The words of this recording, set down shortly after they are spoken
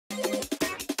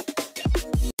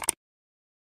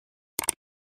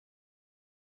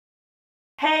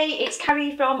Hey, it's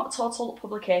Carrie from Total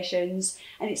Publications,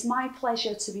 and it's my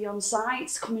pleasure to be on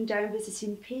site coming down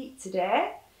visiting Pete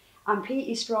today. And Pete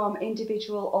is from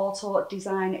Individual Auto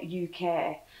Design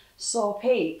UK. So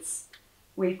Pete,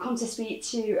 we've come to speak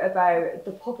to you about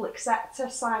the public sector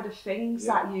side of things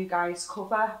that you guys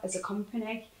cover as a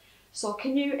company. So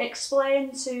can you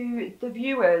explain to the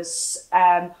viewers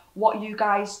what you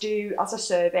guys do as a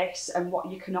service and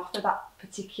what you can offer that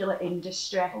particular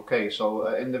industry? Okay,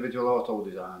 so Individual Auto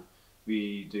Design,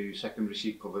 we do secondary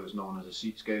seat covers known as a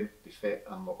seat skin. They fit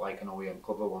and look like an OEM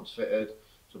cover once fitted.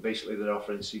 So basically they're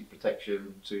offering seat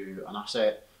protection to an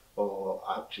asset or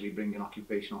actually bringing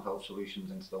occupational health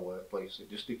solutions into the workplace. It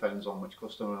just depends on which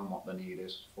customer and what the need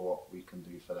is for what we can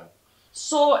do for them.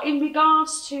 So in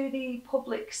regards to the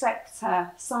public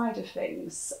sector side of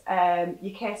things,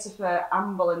 you cater for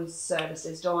ambulance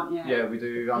services, don't you? Yeah, we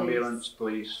do ambulance,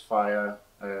 police, fire.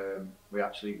 We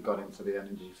actually got into the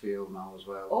energy field now as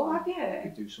well. Oh, have you?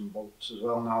 We do some boats as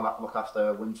well now that look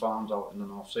after wind farms out in the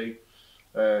North Sea.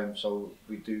 So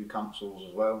we do councils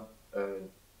as well.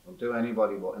 We'll do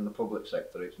anybody, but in the public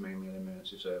sector it's mainly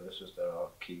emergency services that are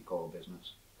key core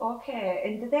business. Okay,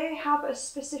 and do they have a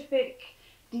specific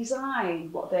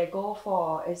design what they go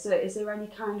for? Is there any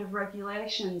kind of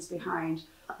regulations behind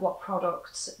what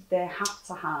products they have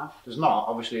to have? There's not.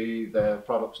 Obviously the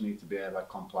products need to be airbag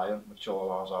compliant, which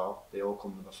all ours are. They all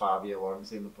come with a 5-year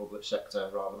warranty in the public sector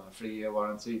rather than a 3-year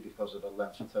warranty because of the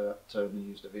length of term they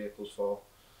use the vehicles for.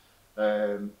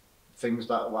 Things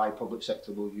that why public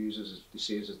sector will use us is they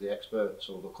see us as the expert,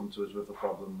 so they'll come to us with a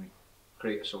problem, we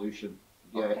create a solution.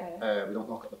 Okay. We don't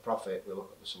look at the profit, we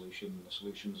look at the solution. The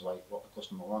solution's like what the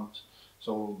customer wants.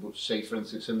 So say for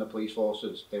instance in the police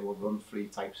forces, they will run 3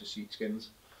 types of seat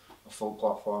skins. A full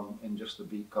cloth one in just the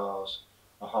beat cars,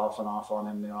 a half and half one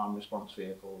in the armed response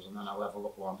vehicles, and then a level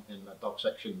up one in the dog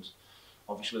sections.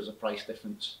 Obviously there's a price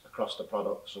difference across the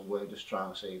product, so we're just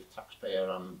trying to save taxpayer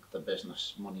and the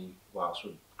business money whilst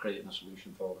we're creating a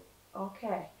solution for them.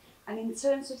 Okay. And in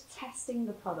terms of testing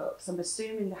the products, I'm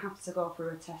assuming they have to go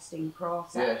through a testing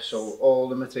process. Yeah, so all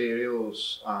the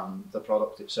materials and the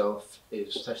product itself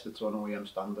is tested to an OEM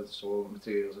standard, so all the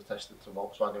materials are tested to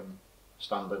Volkswagen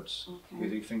standards. Okay. We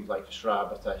do things like a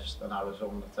Schreiber test, an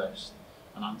Arizona test,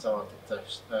 an Antarctic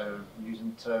test,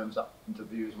 using terms that the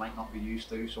viewers might not be used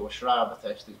to. So a Schreiber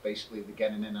test is basically the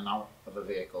getting in and out of a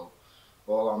vehicle.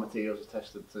 All our materials are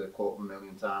tested to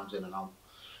 250,000 times in and out.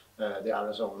 The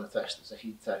Arizona test is a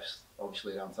heat test,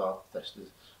 obviously the Antarctic test is,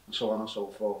 and so on and so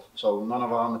forth. So none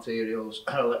of our materials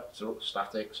are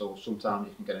electrostatic, so sometimes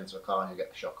you can get into a car and you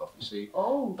get the shock off your seat.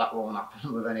 Oh. That won't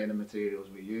happen with any of the materials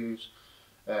we use.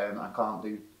 I can't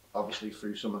do, obviously,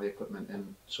 through some of the equipment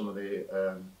in some of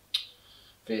the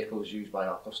vehicles used by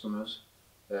our customers.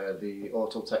 The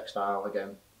auto textile,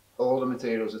 again, all the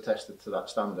materials are tested to that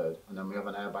standard, and then we have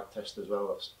an airbag test as well,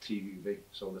 that's TUV.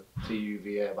 So the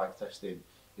TUV airbag testing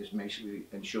is basically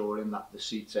ensuring that the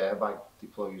seat's airbag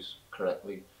deploys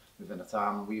correctly within a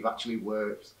time. We've actually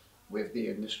worked with the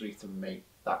industry to make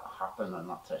that happen and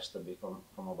that test to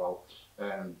come about.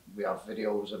 We have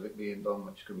videos of it being done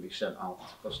which can be sent out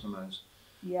to customers.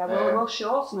 Yeah, we'll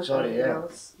show some of the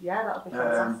videos. Yeah, that would be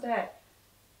fantastic.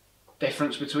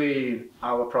 Difference between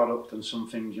our product and some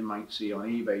things you might see on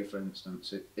eBay, for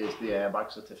instance, is the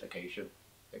airbag certification.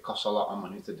 It costs a lot of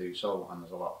money to do so, and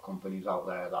there's a lot of companies out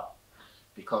there that,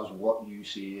 because what you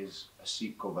see is a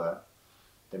seat cover,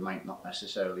 they might not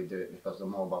necessarily do it because they're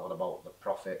more bothered about the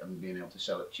profit and being able to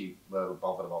sell it cheap. We're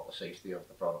bothered about the safety of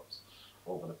the product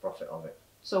over the profit of it.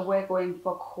 So we're going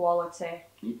for quality.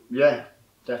 Yeah,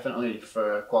 definitely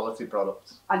for a quality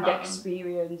product. And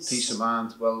experience. Peace of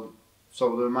mind. Well,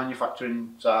 so the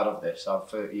manufacturing side of this, I have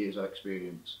 30 years of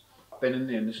experience. I've been in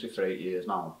the industry for 8 years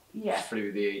now. Yeah.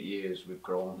 Through the 8 years we've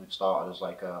grown. It started as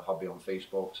like a hobby on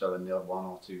Facebook, selling the odd 1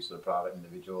 or 2 to the private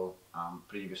individual.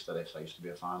 Previous to this I used to be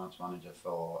a finance manager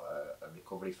for a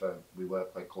recovery firm. We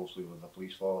work quite closely with the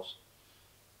police force.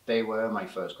 They were my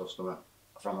first customer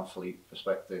from a fleet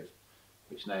perspective,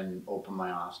 which then opened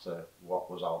my eyes to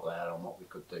what was out there and what we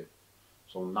could do.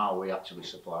 So now we actually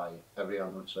supply every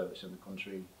ambulance service in the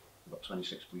country. We've got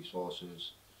 26 police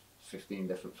forces, 15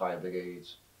 different fire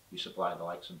brigades. We supply the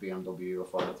likes of BMW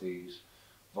authorities,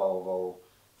 Volvo,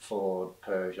 Ford,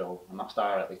 Peugeot, and that's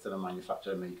directly to the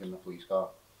manufacturer making the police car.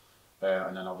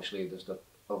 And then obviously there's the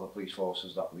other police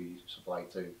forces that we supply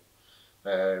to.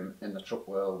 In the truck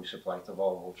world, we supply to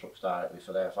Volvo trucks directly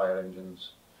for their fire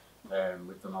engines.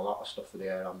 We've done a lot of stuff for the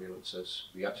air ambulances.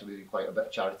 We actually do quite a bit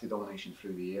of charity donation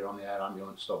through the year on the air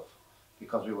ambulance stuff.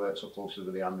 Because we work so closely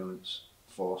with the ambulance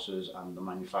forces and the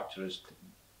manufacturers,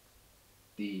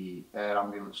 the air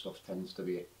ambulance stuff tends to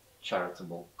be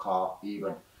charitable car,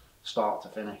 even start to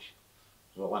finish.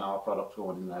 So when our product's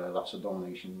going in there, that's a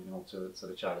donation, you know, to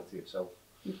the charity itself.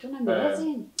 You've done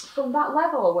amazing. From that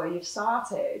level where you've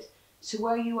started to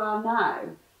where you are now,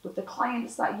 with the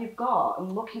clients that you've got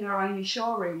and looking around your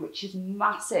showroom, which is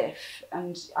massive,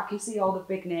 and I can see all the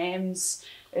big names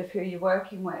of who you're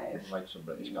working with. Like some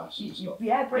British Gas and stuff.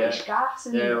 Yeah, British Gas.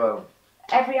 And well,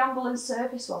 every ambulance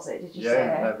service, was it, did you say?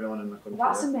 Yeah, everyone in the country.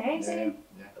 That's amazing.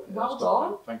 Well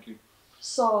done. Thank you.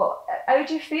 So, how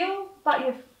do you feel that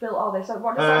you've built all this?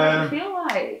 What does that make you feel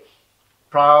like?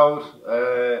 Proud,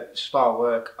 start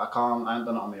work. I ain't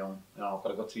done it on my own. You know, I've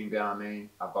got a good team behind me.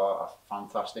 I've got a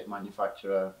fantastic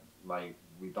manufacturer. Like,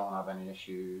 we don't have any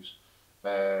issues.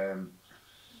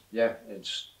 Yeah,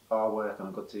 it's hard work and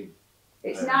a good team.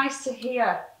 It's nice to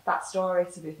hear that story,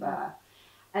 to be fair.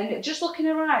 And just looking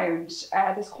around,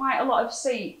 there's quite a lot of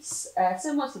seats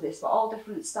similar to this, but all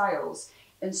different styles.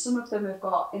 And some of them have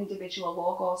got individual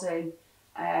logos in,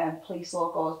 police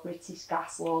logos, British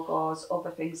Gas logos,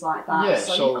 other things like that. Yeah,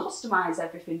 so you customise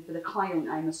everything for the client,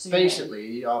 I'm assuming.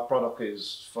 Basically, our product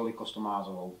is fully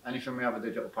customisable. Anything we have a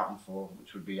digital pattern for,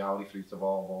 which would be Audi through to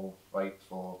Volvo, right,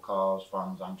 for cars,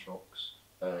 vans and trucks.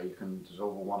 There's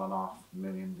over 1.5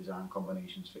 million design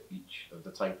combinations for each of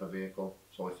the type of vehicle.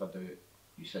 So if I do it,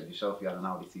 you said yourself, you had an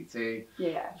Audi TT.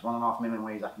 Yeah. There's 1.5 million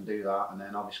ways I can do that, and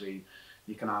then obviously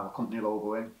you can have a company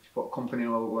logo in. If you put a company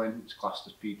logo in, it's classed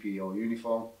as PPE or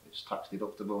uniform. It's tax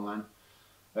deductible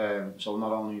then. So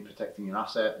not only are you protecting your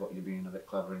asset, but you're being a bit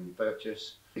clever in your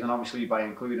purchase. And obviously by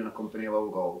including a company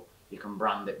logo, you can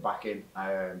brand it back in.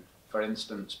 For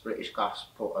instance, British Gas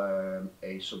put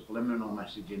a subliminal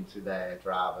message into their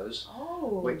drivers,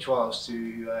 which was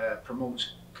to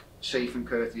promote safe and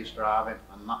courteous driving,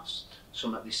 and that's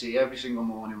something they see every single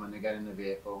morning when they get in the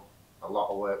vehicle. A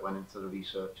lot of work went into the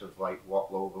research of like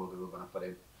what logo they were going to put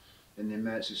in. In the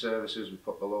emergency services, we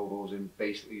put the logos in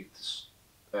basically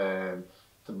to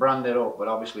brand it up, but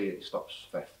obviously it stops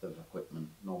theft of equipment.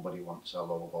 Nobody wants a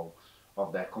logo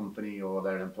of their company or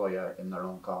their employer in their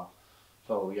own car.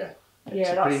 So yeah, it's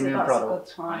a premium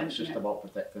product, and it's just about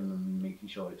protecting them and making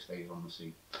sure it stays on the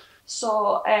seat.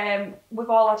 So we've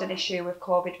all had an issue with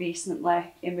COVID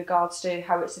recently in regards to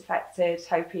how it's affected,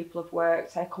 how people have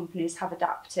worked, how companies have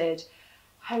adapted.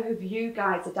 How have you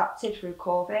guys adapted through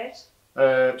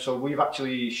COVID? So we've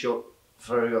actually shut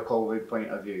through a COVID point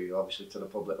of view, obviously to the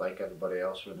public like everybody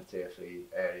else. We're in a tier 3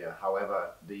 area. However,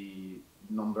 the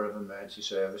number of emergency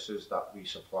services that we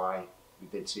supply, we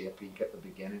did see a peak at the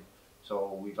beginning.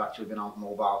 So we've actually been out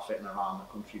mobile fitting around the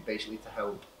country basically to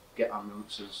help get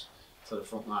ambulances to the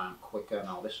front line quicker.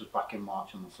 Now this was back in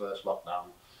March on the first lockdown.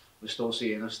 We're still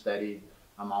seeing a steady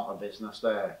amount of business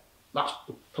there. That's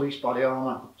police body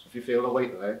armour, so if you feel the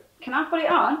weight there. Can I put it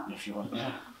on? If you want,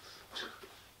 yeah.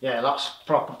 Yeah, that's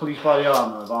proper police body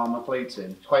armour with armour plates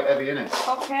in. It's quite heavy, isn't it?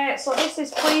 Okay, so this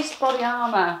is police body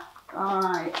armour.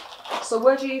 Alright, so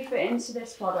where do you fit into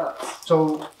this product?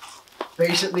 So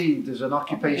basically there's an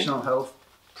occupational health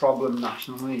problem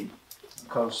nationally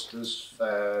because there's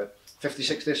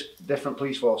 56 different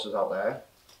police forces out there.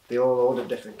 They all order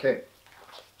different kit,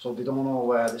 so they don't all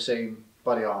wear the same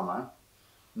body armour.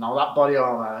 Now that body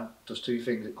armour does two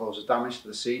things. It causes damage to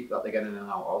the seat that they're getting in and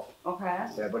out of. Okay.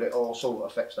 Yeah, but it also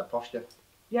affects their posture.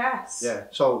 Yes. Yeah,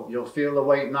 so you'll feel the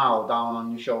weight now down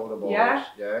on your shoulder blades. Yeah.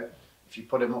 Yeah. If you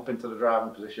put him up into the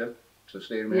driving position, to the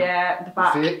steering wheel. Yeah, the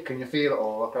back. Can you feel it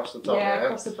all across the top? Yeah,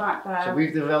 across the back there. So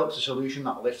we've developed a solution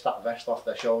that lifts that vest off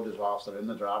their shoulders whilst they're in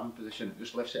the driving position. It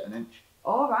just lifts it an inch.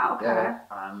 Oh, right, okay. Yeah,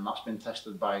 and that's been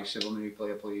tested by Civil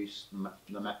Nuclear Police,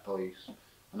 the Met Police,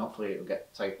 and hopefully it'll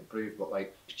get type approved. But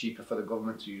like, it's cheaper for the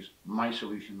government to use my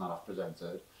solution that I've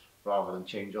presented rather than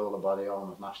change all the body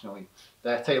armours nationally.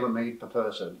 They're tailor-made per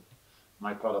person.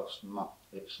 My product's not.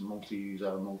 It's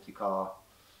multi-user, multi-car.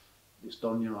 It's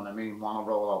done, you know what I mean? One will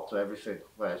roll out to everything.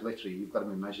 Whereas literally, you've got to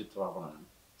be measured to have one of them.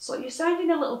 So you're sounding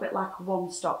a little bit like a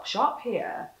one-stop shop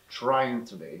here. Trying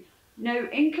to be. Now,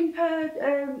 in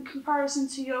comparison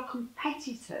to your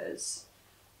competitors,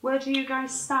 where do you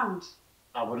guys stand?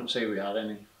 I wouldn't say we had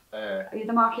any. Are you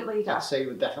the market leader? I'd say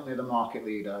we're definitely the market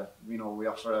leader. You know, we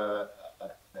offer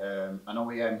an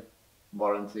OEM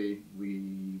warranty.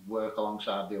 We work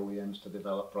alongside the OEMs to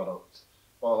develop products.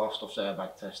 All our stuff's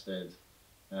airbag tested.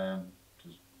 There's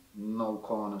no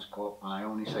corners cut, and I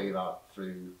only say that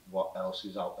through what else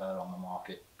is out there on the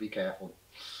market. Be careful.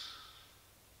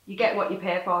 You get what you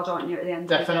pay for, don't you, at the end of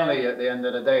the day? Definitely at the end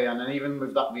of the day, and then even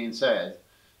with that being said,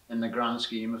 in the grand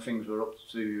scheme of things, we're up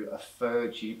to a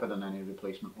third cheaper than any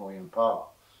replacement OEM part.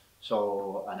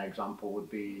 So an example would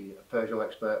be a Peugeot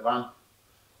Expert van,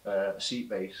 a seat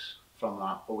base from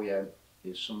that OEM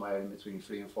is somewhere in between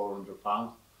 £300 and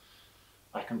 £400.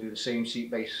 I can do the same seat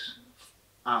base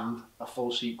and a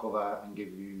full seat cover and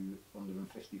give you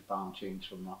 £150 change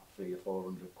from that, 300 or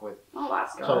 400 quid. Oh,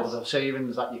 that's good. So the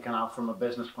savings that you can have from a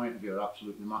business point of view are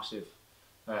absolutely massive,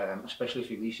 especially if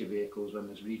you lease your vehicles when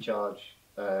there's recharge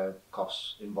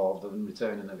costs involved in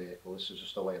returning the vehicle. This is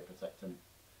just a way of protecting it.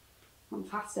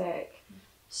 Fantastic.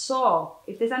 So,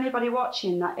 if there's anybody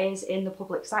watching that is in the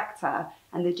public sector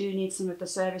and they do need some of the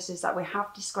services that we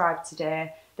have described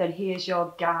today, then here's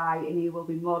your guy and he will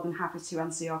be more than happy to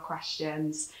answer your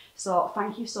questions. So,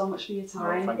 thank you so much for your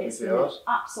time. It's been an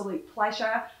absolute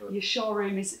pleasure. Good. Your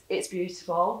showroom it's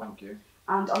beautiful. Thank you.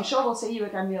 And I'm sure we'll see you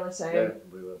again really soon. Yeah,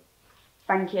 we will.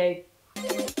 Thank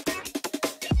you.